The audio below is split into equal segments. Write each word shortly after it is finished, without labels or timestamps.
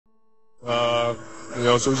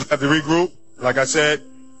know, so we just have to regroup. Like I said,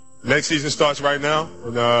 next season starts right now,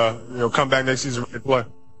 and, you know, come back next season and play.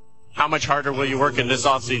 How much harder will you work in this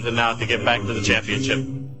offseason now to get back to the championship?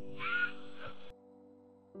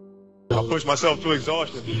 I'll push myself to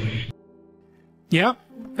exhaustion. Yeah.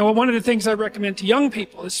 Well, one of the things I recommend to young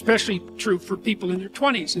people, especially true for people in their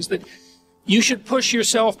 20s, is that you should push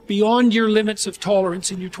yourself beyond your limits of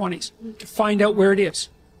tolerance in your 20s to find out where it is.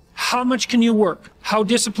 How much can you work? How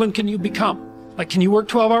disciplined can you become? Like, can you work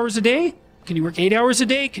 12 hours a day? Can you work 8 hours a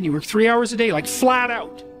day? Can you work 3 hours a day? Like, flat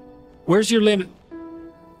out. Where's your limit?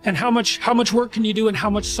 And how much work can you do, and how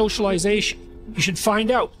much socialization? You should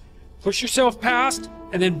find out. Push yourself past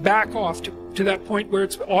and then back off to that point where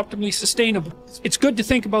it's optimally sustainable. It's good to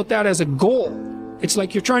think about that as a goal. It's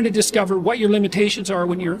like you're trying to discover what your limitations are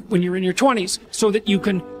when you're in your 20s, so that you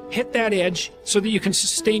can hit that edge, so that you can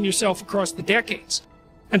sustain yourself across the decades.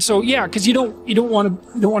 And so, yeah, because you don't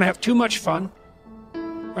want to have too much fun,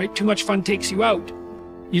 right? Too much fun takes you out.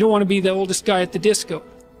 You don't want to be the oldest guy at the disco.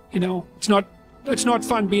 You know, it's not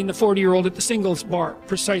fun being the 40-year-old at the singles bar,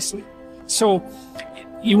 precisely. So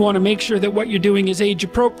you want to make sure that what you're doing is age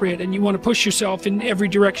appropriate, and you want to push yourself in every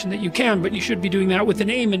direction that you can, but you should be doing that with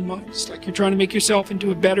an aim in mind. It's like you're trying to make yourself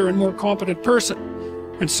into a better and more competent person.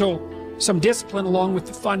 And so some discipline along with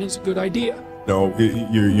the fun is a good idea. No,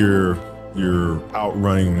 you're out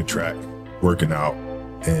running on the track, working out,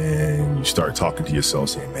 and you start talking to yourself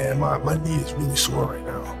saying, man, my knee is really sore right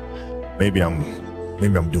now. Maybe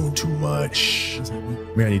I'm doing too much.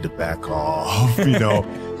 Maybe I need to back off, you know.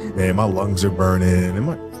 Man, my lungs are burning, and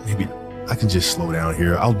maybe I can just slow down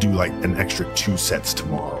here. I'll do like an extra 2 sets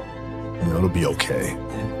tomorrow. You know, it'll be okay,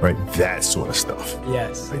 right? That sort of stuff.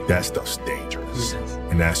 Yes. Like, that stuff's dangerous. Yes.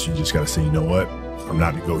 And that's, you just got to say, you know what? I'm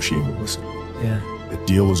not negotiating with this. Yeah. The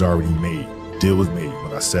deal was already made. The deal was made.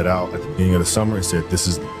 When I set out at the beginning of the summer and said, this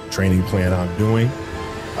is the training plan I'm doing,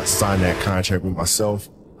 I signed that contract with myself.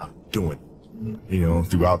 I'm doing it. You know,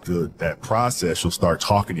 throughout that process, you'll start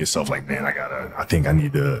talking to yourself like, man, I think I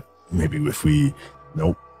need to, maybe if we,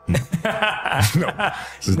 nope. No,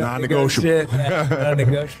 this is non-negotiable.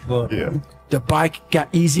 Non-negotiable. Yeah. The bike got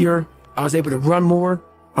easier. I was able to run more.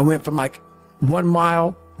 I went from like 1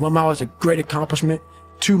 mile. 1 mile was a great accomplishment.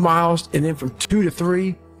 2 miles, and then from 2 to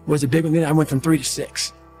 3 was a big one. Then I went from 3 to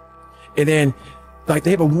 6. And then, like,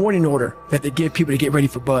 they have a warning order that they give people to get ready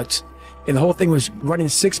for buds. And the whole thing was running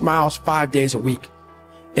 6 miles 5 days a week.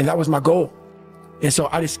 And that was my goal. And so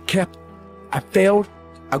I just I failed,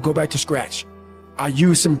 I go back to scratch. I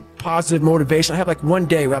used some positive motivation. I had like one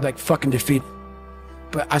day where I'm like fucking defeated.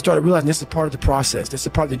 But I started realizing this is part of the process. This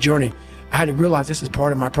is part of the journey. I had to realize this is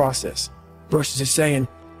part of my process versus just saying,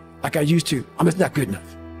 like I used to, I'm just not good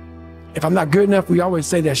enough. If I'm not good enough, we always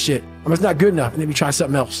say that shit. I'm just not good enough, and then we try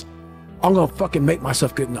something else. I'm gonna fucking make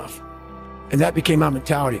myself good enough. And that became my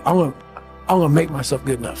mentality. I'm gonna make myself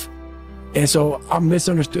good enough. And so I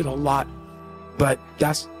misunderstood a lot, but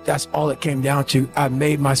that's all it came down to. I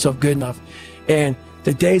made myself good enough. And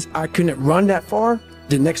the days I couldn't run that far,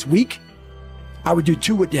 the next week, I would do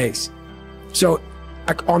 2-a-days. So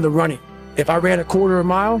on the running, if I ran a 1/4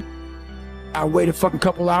 mile, I wait a fucking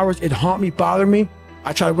couple hours, it'd haunt me, bother me.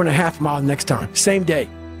 I try to run a 1/2 mile the next time, same day.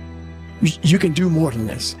 You can do more than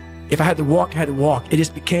this. If I had to walk, I had to walk. It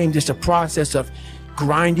just became just a process of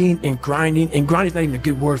grinding, and grinding is not even a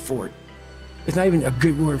good word for it. It's not even a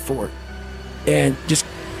good word for it. And just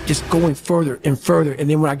going further and further. And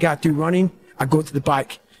then when I got through running, I go to the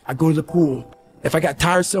bike, I go to the pool. If I got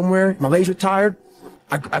tired somewhere, my legs were tired,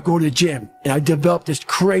 I go to the gym. And I developed this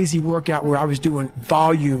crazy workout where I was doing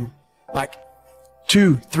volume, like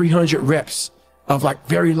 200-300 reps of like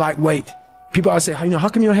very lightweight. People always say, you know, how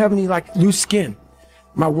come you don't have any like loose skin?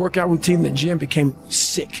 My workout routine in the gym became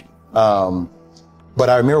sick. But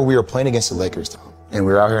I remember we were playing against the Lakers though, and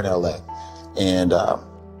we were out here in LA. And,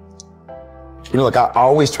 you know, like I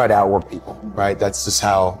always try to outwork people, right? That's just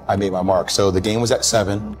how I made my mark. So the game was at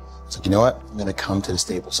 7. It's like, you know what? I'm going to come to the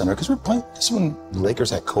Staples Center because we're playing. This is when the Lakers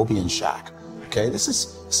had Kobe and Shaq. Okay. This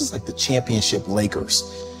is like the championship Lakers.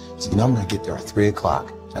 So, you know, I'm going to get there at 3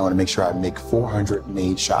 o'clock. I want to make sure I make 400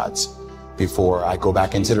 made shots before I go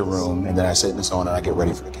back into the room, and then I sit in the zone and I get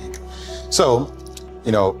ready for the game. So,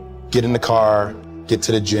 you know, get in the car, get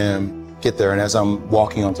to the gym, get there, and as I'm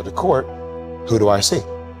walking onto the court, who do I see?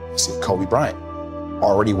 I see Kobe Bryant,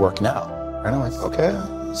 already working out. And I'm like, okay,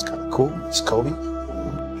 it's kind of cool. It's Kobe.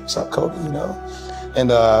 What's up, Kobe, you know? And,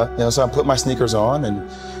 you know, so I put my sneakers on, and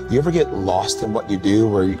you ever get lost in what you do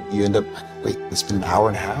where you end up, wait, it's been an hour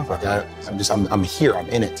and a half? Like I'm here, I'm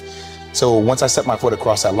in it. So once I set my foot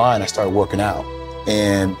across that line, I started working out.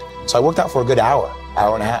 And so I worked out for a good hour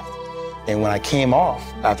and a half. And when I came off,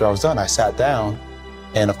 after I was done, I sat down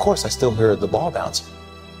And of course, I still hear the ball bouncing.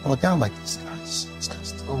 I look down, I'm like, this guy's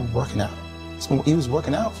still working out. He was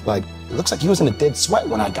working out, like, it looks like he was in a dead sweat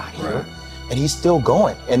when I got here. Right. And he's still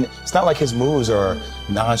going. And it's not like his moves are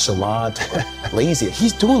nonchalant or lazy.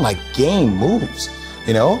 He's doing like game moves,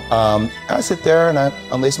 you know? I sit there and I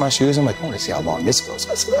unlace my shoes. I'm like, I want to see how long this goes.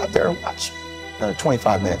 So I sit out there and watch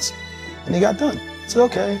 25 minutes. And he got done. I said,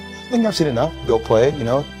 okay, I think I've seen enough. Go play, you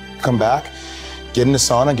know, come back, get in the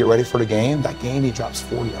sauna, get ready for the game. That game, he drops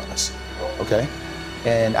 40 on us, okay?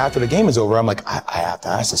 And after the game is over, I'm like, I have to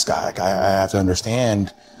ask this guy. Like, I have to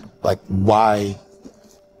understand, like, why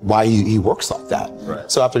he works like that.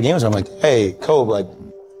 Right. So after the game, I'm like, hey, Kobe, like,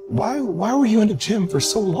 why were you in the gym for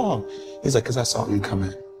so long? He's like, because I saw you come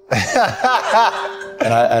in.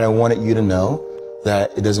 and I wanted you to know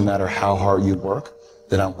that it doesn't matter how hard you work,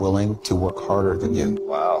 that I'm willing to work harder than you.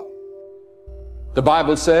 Wow. The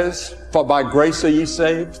Bible says, for by grace are ye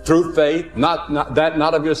saved, through faith, not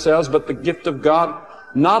of yourselves, but the gift of God,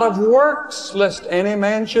 not of works, lest any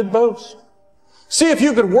man should boast. See, if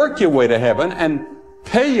you could work your way to heaven and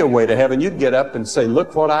pay your way to heaven, you'd get up and say,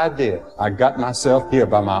 look what I did. I got myself here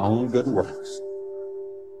by my own good works.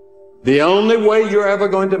 The only way you're ever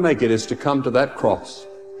going to make it is to come to that cross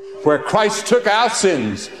where Christ took our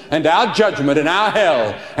sins and our judgment and our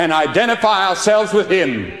hell and identify ourselves with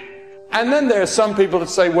Him. And then there are some people that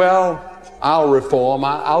say, well, I'll reform,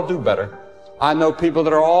 I'll do better. I know people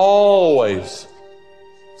that are always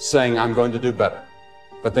saying, I'm going to do better.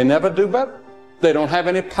 But they never do better. They don't have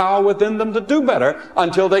any power within them to do better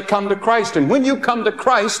until they come to Christ. And when you come to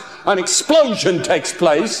Christ, an explosion takes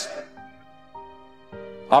place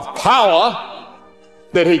of power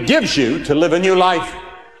that He gives you to live a new life.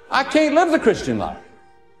 I can't live the Christian life.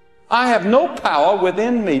 I have no power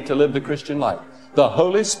within me to live the Christian life. The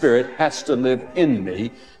Holy Spirit has to live in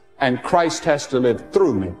me, and Christ has to live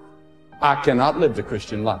through me. I cannot live the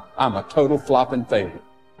Christian life. I'm a total flop and failure.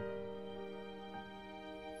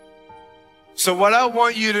 So what I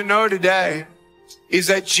want you to know today is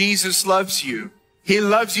that Jesus loves you. He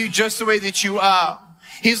loves you just the way that you are.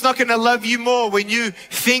 He's not going to love you more when you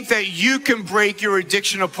think that you can break your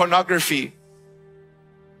addiction of pornography.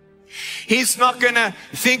 He's not going to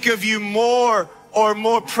think of you more or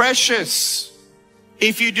more precious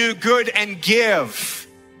if you do good and give,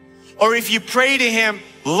 or if you pray to Him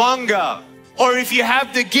longer, or if you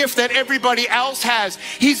have the gift that everybody else has.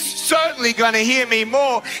 He's certainly going to hear me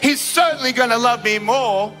more. He's certainly going to love me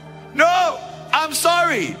more. No, I'm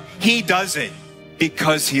sorry. He doesn't,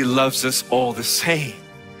 because He loves us all the same.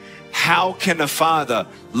 How can a father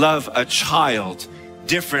love a child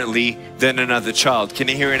differently than another child? Can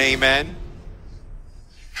you hear an amen?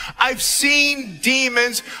 I've seen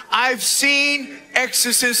demons. I've seen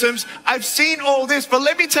exorcisms. I've seen all this. But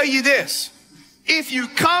let me tell you this. If you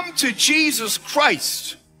come to Jesus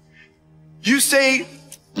Christ, you say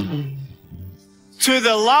to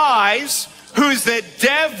the lies, who's the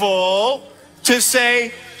devil, to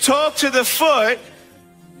say, talk to the foot,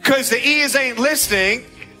 because the ears ain't listening.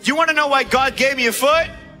 You want to know why God gave me a foot?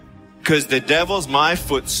 Because the devil's my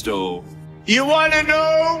footstool. You want to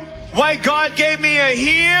know why God gave me a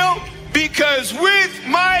heel? Because with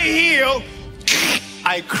my heel,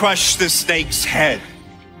 I crushed the snake's head.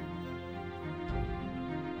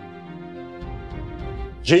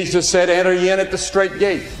 Jesus said, enter ye in at the strait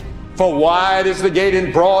gate. For wide is the gate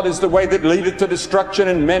and broad is the way that leadeth to destruction,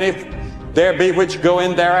 and many there be which go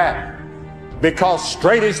in thereat. Because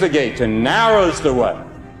strait is the gate and narrow is the way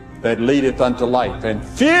that leadeth unto life, and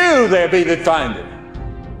few there be that find it.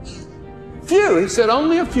 Few, He said,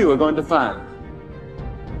 only a few are going to find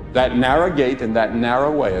it. That narrow gate and that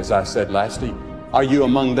narrow way, as I said last evening. Are you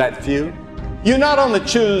among that few? You not only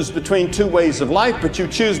choose between two ways of life, but you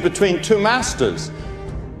choose between two masters.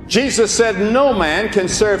 Jesus said, no man can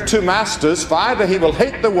serve two masters, for either he will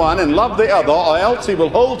hate the one and love the other, or else he will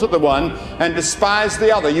hold to the one and despise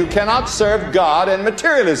the other. You cannot serve God and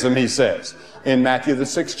materialism, He says in Matthew the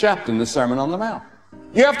 6th chapter in the Sermon on the Mount.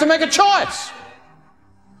 You have to make a choice.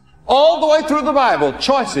 All the way through the Bible,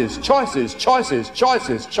 choices, choices, choices,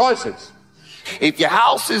 choices, choices. If your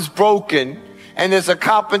house is broken and there's a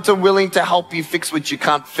carpenter willing to help you fix what you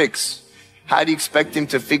can't fix, how do you expect him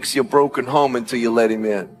to fix your broken home until you let him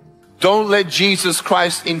in? Don't let Jesus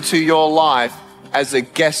Christ into your life as a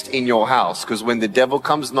guest in your house, because when the devil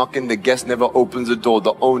comes knocking, the guest never opens the door,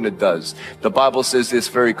 the owner does. The Bible says this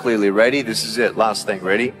very clearly. Ready? This is it. Last thing.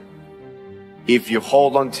 Ready? If you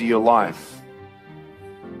hold on to your life,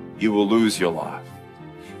 you will lose your life.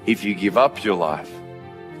 If you give up your life,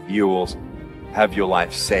 you will have your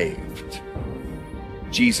life saved.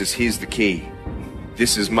 Jesus, here's the key.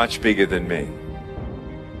 This is much bigger than me.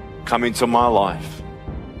 Come into my life.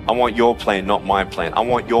 I want your plan, not my plan. I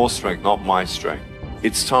want your strength, not my strength.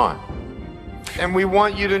 It's time. And we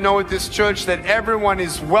want you to know at this church that everyone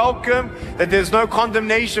is welcome, that there's no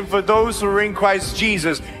condemnation for those who are in Christ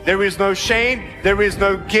Jesus. There is no shame, there is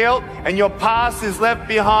no guilt, and your past is left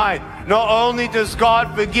behind. Not only does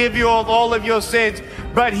God forgive you of all of your sins,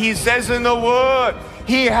 but He says in the Word,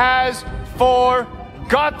 He has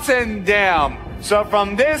forgotten them. So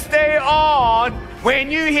from this day on, when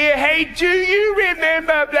you hear, hey, do you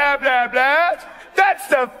remember blah, blah, blah? That's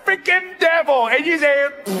the freaking devil. And you say,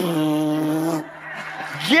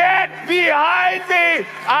 get behind me.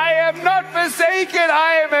 I am not forsaken.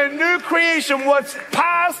 I am a new creation. What's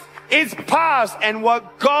past is past. And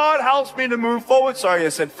what God helps me to move forward. Sorry, I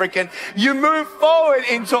said freaking. You move forward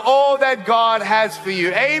into all that God has for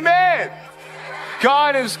you. Amen.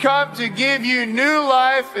 God has come to give you new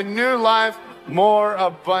life and new life more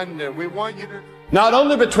abundant. We want you to... Not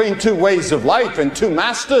only between two ways of life and two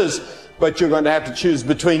masters, but you're going to have to choose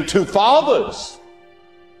between two fathers.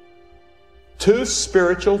 Two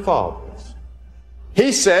spiritual fathers.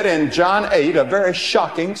 He said in John 8 a very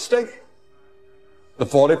shocking statement. The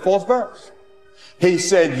 44th verse. He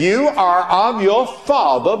said, you are of your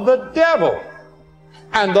father the devil,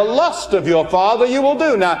 and the lust of your father you will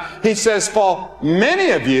do. Now, he says, for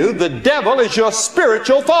many of you, the devil is your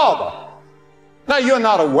spiritual father. Now, you're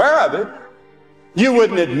not aware of it. You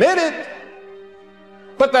wouldn't admit it.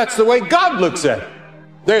 But that's the way God looks at it.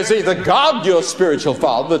 There's either God, your spiritual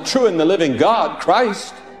father, the true and the living God,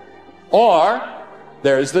 Christ, or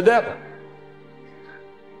there's the devil.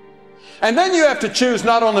 And then you have to choose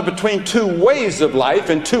not only between two ways of life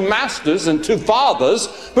and two masters and two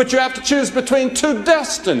fathers, but you have to choose between two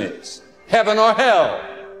destinies, heaven or hell.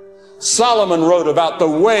 Solomon wrote about the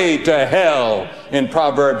way to hell in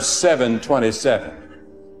Proverbs 7:27.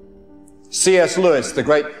 C.S. Lewis, the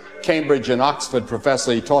great Cambridge and Oxford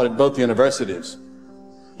professor, he taught at both universities,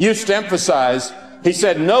 used to emphasize, he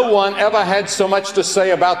said, no one ever had so much to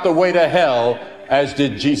say about the way to hell as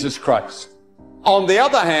did Jesus Christ. On the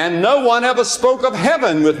other hand, no one ever spoke of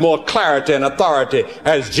heaven with more clarity and authority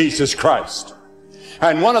as Jesus Christ.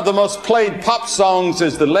 And one of the most played pop songs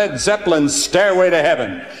is the Led Zeppelin's Stairway to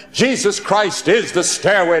Heaven. Jesus Christ is the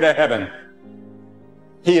stairway to heaven.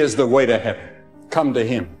 He is the way to heaven. Come to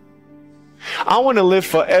Him. I want to live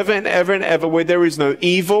forever and ever and ever where there is no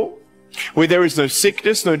evil, where there is no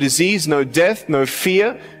sickness, no disease, no death, no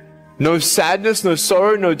fear, no sadness, no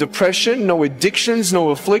sorrow, no depression, no addictions, no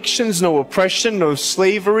afflictions, no oppression, no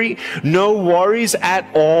slavery, no worries at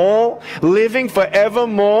all. Living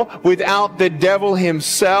forevermore without the devil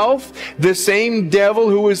himself, the same devil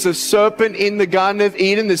who was the serpent in the Garden of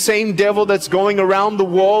Eden, the same devil that's going around the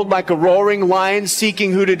world like a roaring lion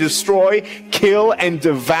seeking who to destroy, kill, and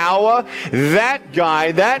devour. That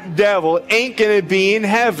guy, that devil ain't gonna be in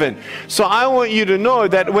heaven. So I want you to know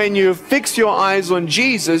that when you fix your eyes on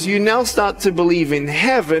Jesus, you now start to believe in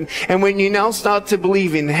heaven, and when you now start to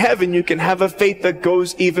believe in heaven, you can have a faith that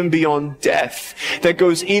goes even beyond death, that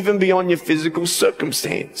goes even beyond your physical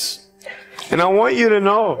circumstance. And I want you to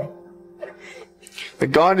know that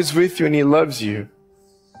God is with you and He loves you,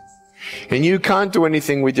 and you can't do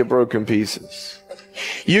anything with your broken pieces.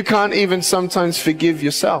 You can't even sometimes forgive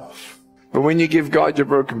yourself, but when you give God your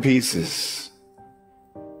broken pieces,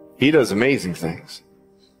 He does amazing things.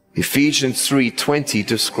 Ephesians 3:20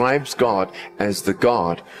 describes God as the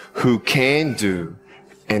God who can do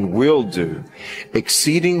and will do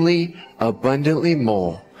exceedingly abundantly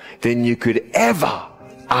more than you could ever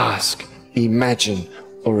ask, imagine,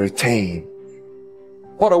 or attain.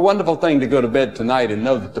 What a wonderful thing to go to bed tonight and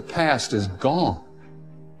know that the past is gone,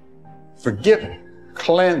 forgiven,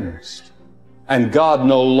 cleansed, and God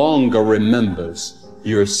no longer remembers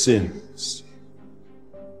your sins.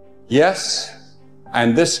 Yes,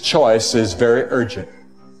 and this choice is very urgent.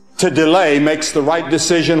 To delay makes the right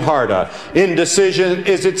decision harder. Indecision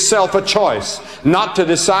is itself a choice. Not to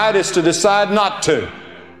decide is to decide not to.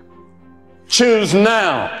 Choose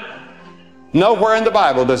now. Nowhere in the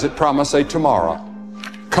Bible does it promise a tomorrow.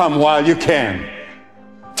 Come while you can.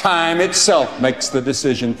 Time itself makes the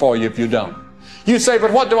decision for you if you don't. You say,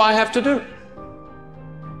 but what do I have to do?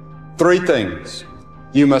 3 things.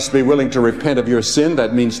 You must be willing to repent of your sin.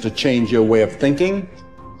 That means to change your way of thinking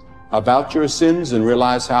about your sins and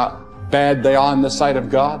realize how bad they are in the sight of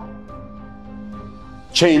God.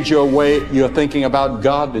 Change your way you're thinking about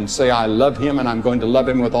God and say, I love Him and I'm going to love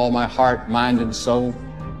Him with all my heart, mind, and soul.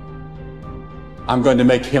 I'm going to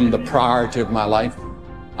make Him the priority of my life.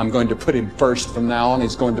 I'm going to put Him first from now on.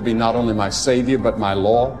 He's going to be not only my Savior, but my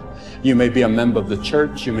Lord. You may be a member of the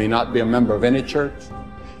church. You may not be a member of any church.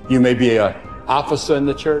 You may be an officer in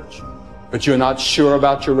the church. but you're not sure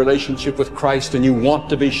about your relationship with Christ and you want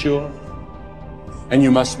to be sure, and you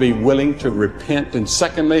must be willing to repent. And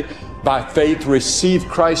secondly, by faith, receive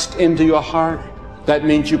Christ into your heart. That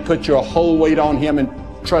means you put your whole weight on Him and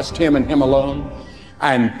trust Him and Him alone.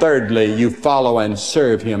 And thirdly, you follow and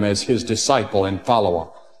serve Him as His disciple and follower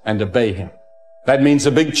and obey Him. That means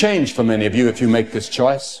a big change for many of you if you make this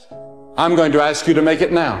choice. I'm going to ask you to make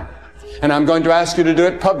it now. And I'm going to ask you to do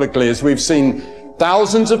it publicly, as we've seen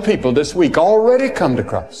thousands of people this week already come to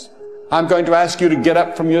Christ. I'm going to ask you to get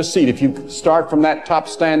up from your seat. If you start from that top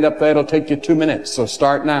stand up there, it'll take you 2 minutes, so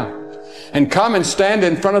start now. And come and stand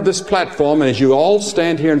in front of this platform, and as you all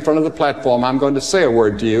stand here in front of the platform, I'm going to say a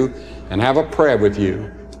word to you and have a prayer with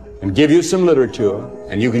you and give you some literature,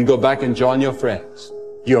 and you can go back and join your friends.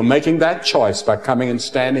 You're making that choice by coming and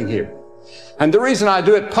standing here. And the reason I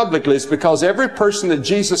do it publicly is because every person that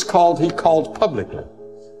Jesus called, He called publicly.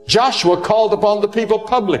 Joshua called upon the people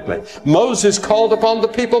publicly. Moses called upon the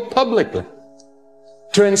people publicly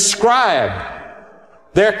to inscribe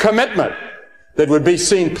their commitment that would be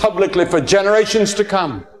seen publicly for generations to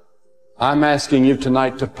come. I'm asking you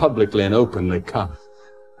tonight to publicly and openly come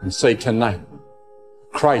and say, tonight,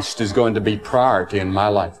 Christ is going to be priority in my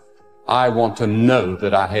life. I want to know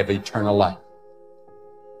that I have eternal life.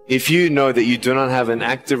 If you know that you do not have an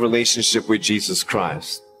active relationship with Jesus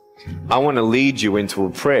Christ, I want to lead you into a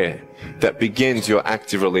prayer that begins your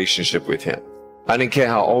active relationship with Him. I don't care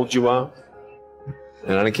how old you are,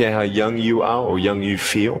 and I don't care how young you are or young you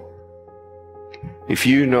feel. If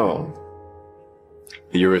you know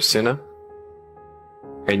that you're a sinner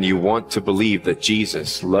and you want to believe that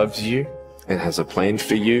Jesus loves you and has a plan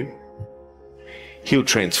for you, He'll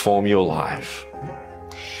transform your life.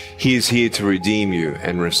 He is here to redeem you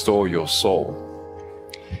and restore your soul.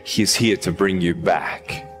 He is here to bring you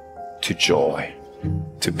back to joy,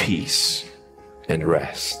 to peace and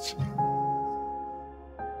rest.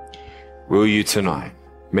 Will you tonight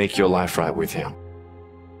make your life right with Him?